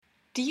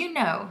Do you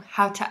know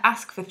how to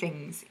ask for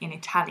things in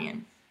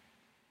Italian?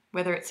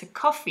 Whether it's a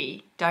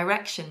coffee,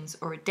 directions,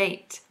 or a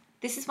date,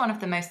 this is one of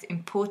the most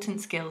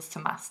important skills to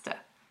master.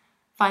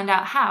 Find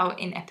out how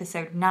in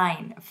episode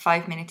 9 of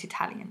 5 Minute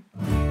Italian.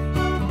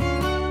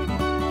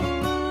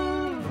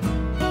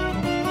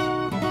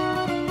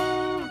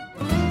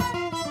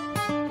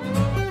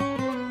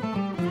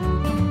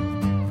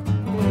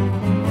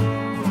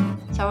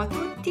 Ciao a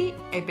tutti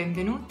e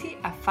benvenuti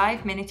a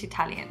 5 Minute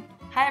Italian.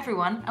 Hi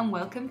everyone and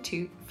welcome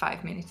to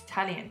 5 Minute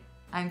Italian.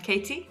 I'm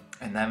Katie.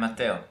 And I'm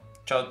Matteo.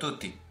 Ciao a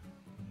tutti.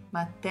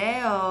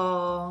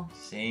 Matteo,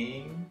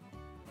 Sì,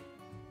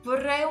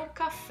 vorrei un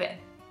caffè.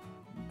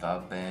 va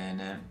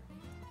bene.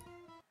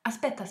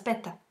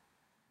 Aspetta.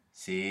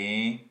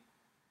 Sì.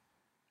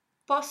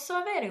 Posso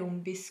avere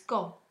un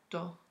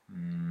biscotto?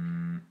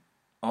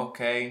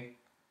 Ok.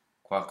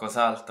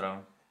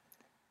 Qualcos'altro?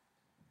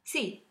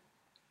 Sì.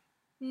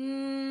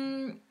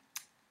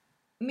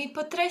 Mi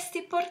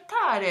potresti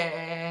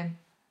portare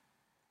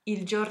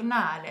il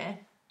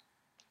giornale?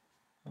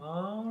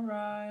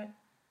 Alright.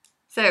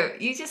 So,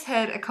 you just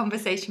heard a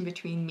conversation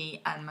between me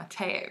and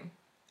Matteo.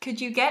 Could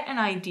you get an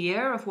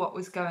idea of what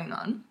was going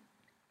on?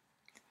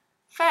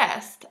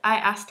 First, I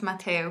asked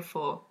Matteo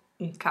for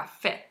un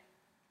caffè,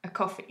 a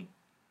coffee.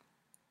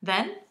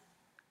 Then,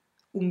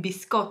 un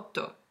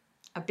biscotto,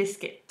 a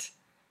biscuit.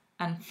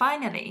 And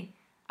finally,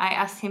 I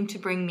asked him to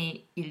bring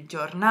me il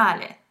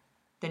giornale,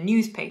 the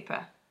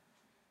newspaper.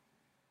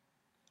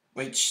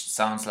 Which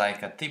sounds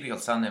like a typical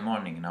Sunday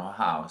morning in our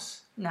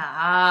house.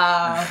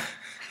 No.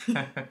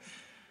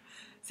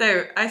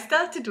 So, I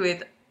started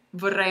with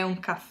vorrei un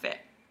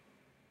caffè.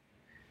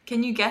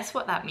 Can you guess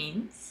what that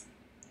means?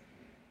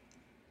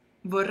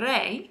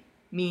 Vorrei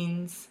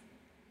means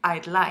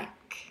I'd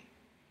like.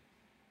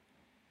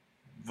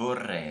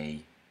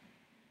 Vorrei.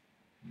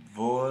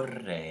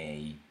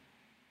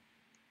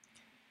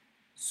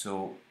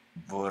 So,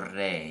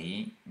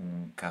 vorrei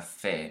un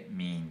caffè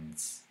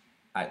means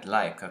I'd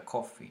like a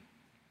coffee.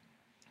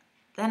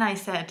 Then I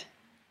said,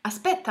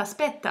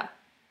 aspetta,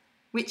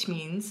 which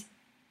means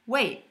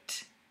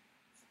wait.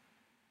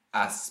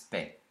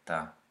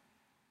 Aspetta.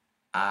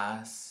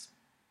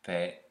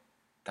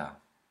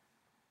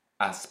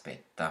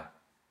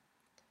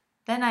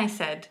 Then I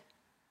said,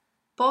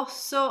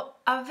 posso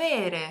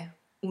avere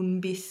un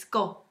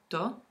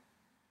biscotto?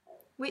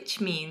 Which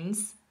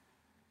means,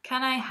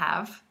 can I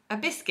have a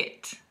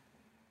biscuit?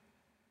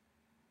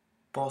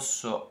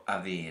 Posso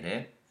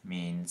avere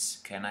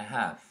means can I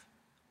have.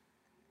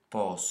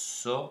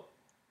 Posso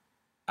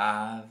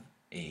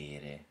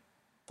avere.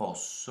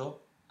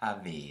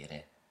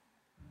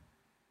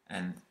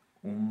 And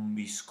un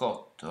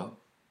biscotto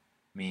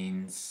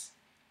means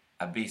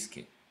a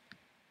biscuit.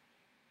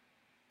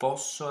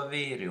 Posso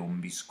avere un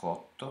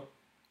biscotto?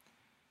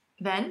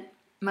 Then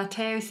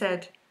Matteo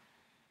said,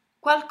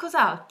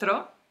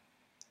 qualcos'altro?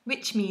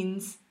 Which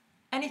means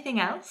anything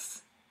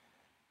else?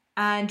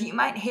 And you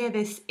might hear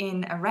this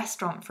in a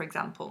restaurant, for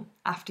example,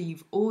 after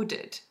you've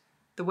ordered.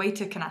 The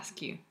waiter can ask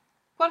you,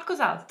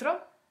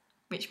 qualcos'altro?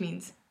 Which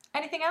means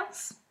anything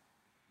else?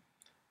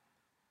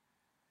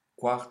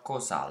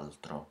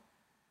 Qualcos'altro.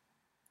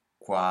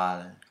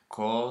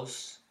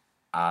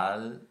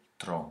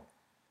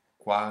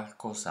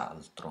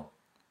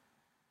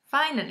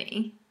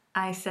 Finally,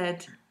 I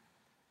said,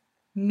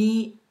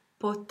 mi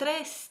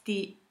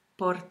potresti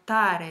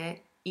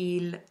portare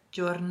il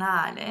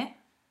giornale?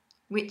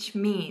 Which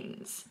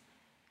means,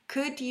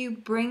 could you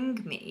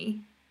bring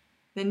me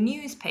the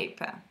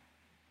newspaper?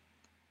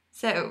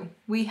 So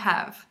we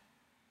have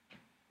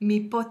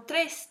mi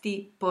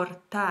potresti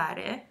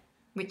portare,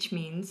 which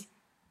means,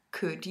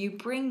 could you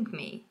bring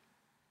me?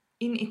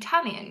 In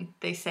Italian,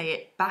 they say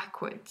it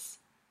backwards.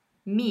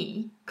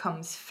 Mi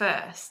comes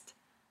first,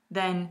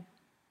 then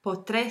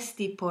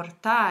potresti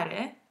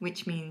portare,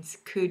 which means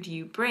could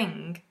you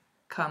bring,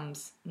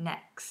 comes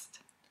next.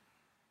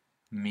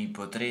 Mi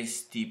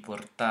potresti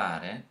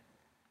portare?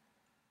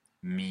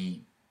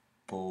 Mi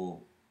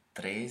potresti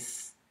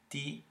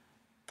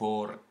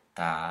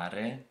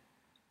portare?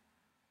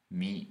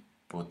 Mi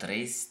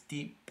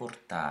potresti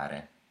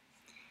portare?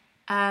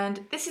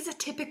 And this is a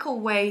typical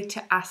way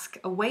to ask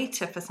a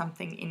waiter for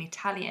something in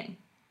Italian,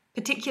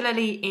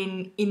 particularly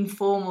in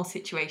informal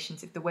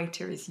situations if the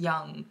waiter is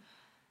young.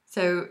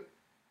 So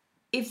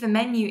if the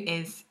menu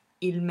is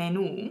il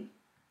menù,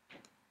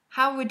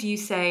 how would you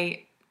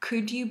say,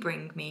 could you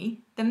bring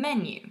me the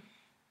menu?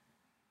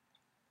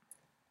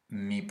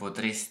 Mi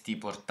potresti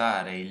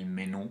portare il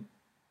menù?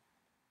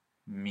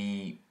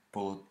 Mi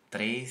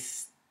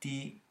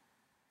potresti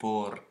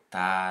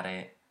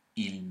portare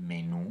il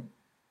menù?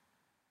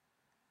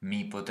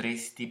 Mi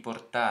potresti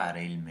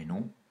portare il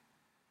menù?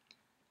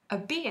 A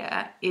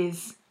beer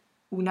is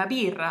una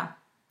birra.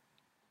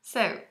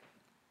 So,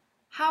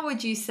 how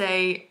would you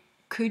say,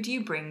 could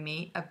you bring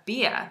me a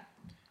beer?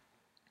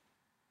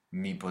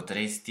 Mi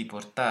potresti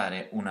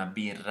portare una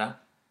birra?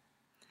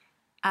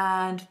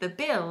 And the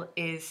bill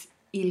is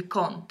il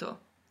conto.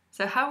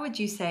 So how would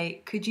you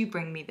say, could you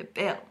bring me the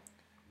bill?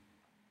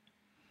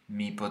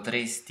 Mi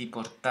potresti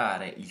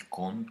portare il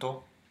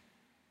conto?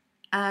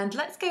 And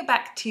let's go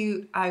back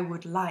to I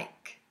would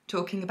like,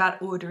 talking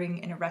about ordering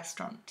in a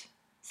restaurant.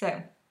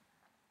 So,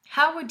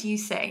 how would you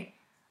say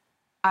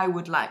I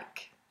would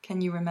like?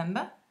 Can you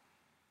remember?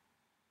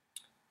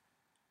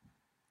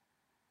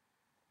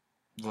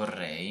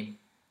 Vorrei.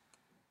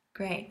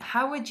 Great.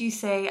 How would you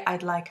say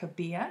I'd like a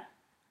beer?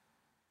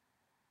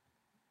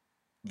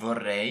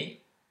 Vorrei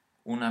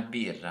una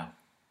birra.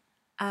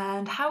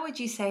 And how would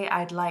you say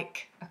I'd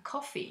like a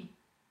coffee?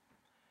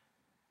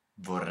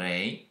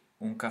 Vorrei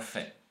un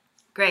caffè.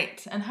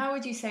 Great. And how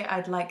would you say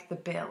I'd like the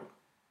bill?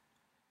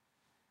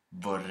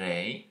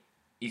 Vorrei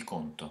il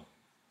conto.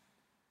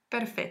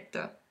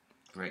 Perfetto.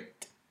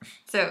 Great.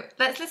 So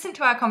let's listen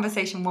to our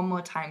conversation one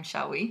more time,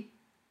 shall we?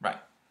 Right.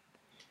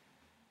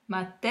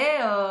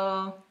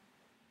 Matteo,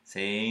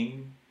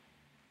 Sì,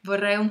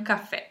 vorrei un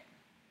caffè.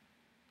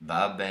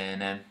 va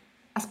bene.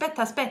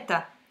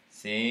 Aspetta.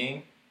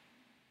 Sì,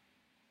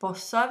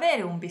 Posso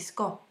avere un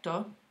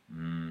biscotto?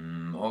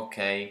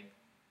 ok.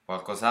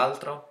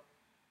 Qualcos'altro?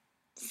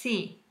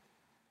 Sì.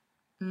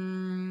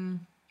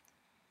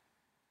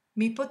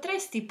 Mi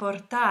potresti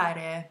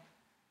portare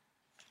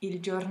il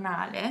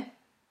giornale?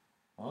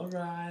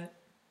 Alright.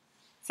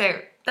 So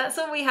that's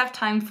all we have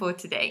time for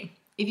today.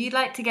 If you'd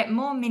like to get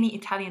more mini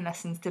Italian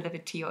lessons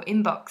delivered to your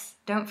inbox,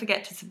 don't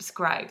forget to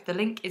subscribe. The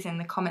link is in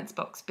the comments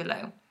box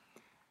below.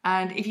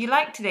 And if you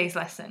liked today's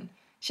lesson,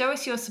 show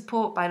us your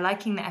support by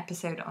liking the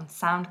episode on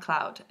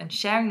SoundCloud and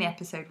sharing the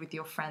episode with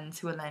your friends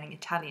who are learning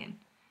Italian.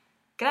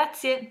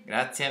 Grazie!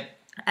 Grazie.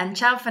 And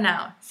ciao for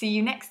now. See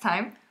you next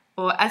time,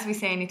 or as we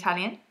say in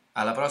Italian,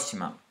 Alla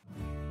prossima.